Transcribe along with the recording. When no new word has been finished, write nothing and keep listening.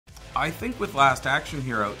I think with Last Action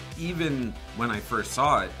Hero, even when I first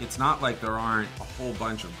saw it, it's not like there aren't a whole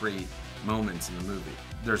bunch of great moments in the movie.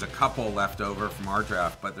 There's a couple left over from our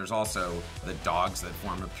draft, but there's also the dogs that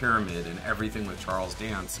form a pyramid, and everything with Charles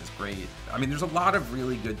Dance is great. I mean, there's a lot of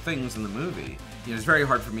really good things in the movie. It was very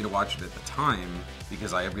hard for me to watch it at the time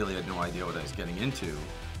because I really had no idea what I was getting into.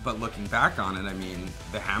 But looking back on it, I mean,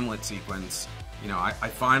 the Hamlet sequence, you know, I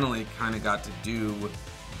finally kind of got to do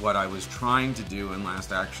what I was trying to do in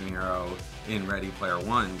Last Action Hero in Ready Player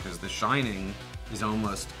One, because The Shining is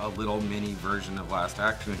almost a little mini version of Last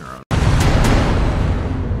Action Hero.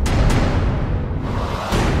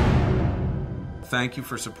 Thank you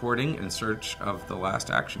for supporting In Search of the Last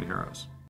Action Heroes.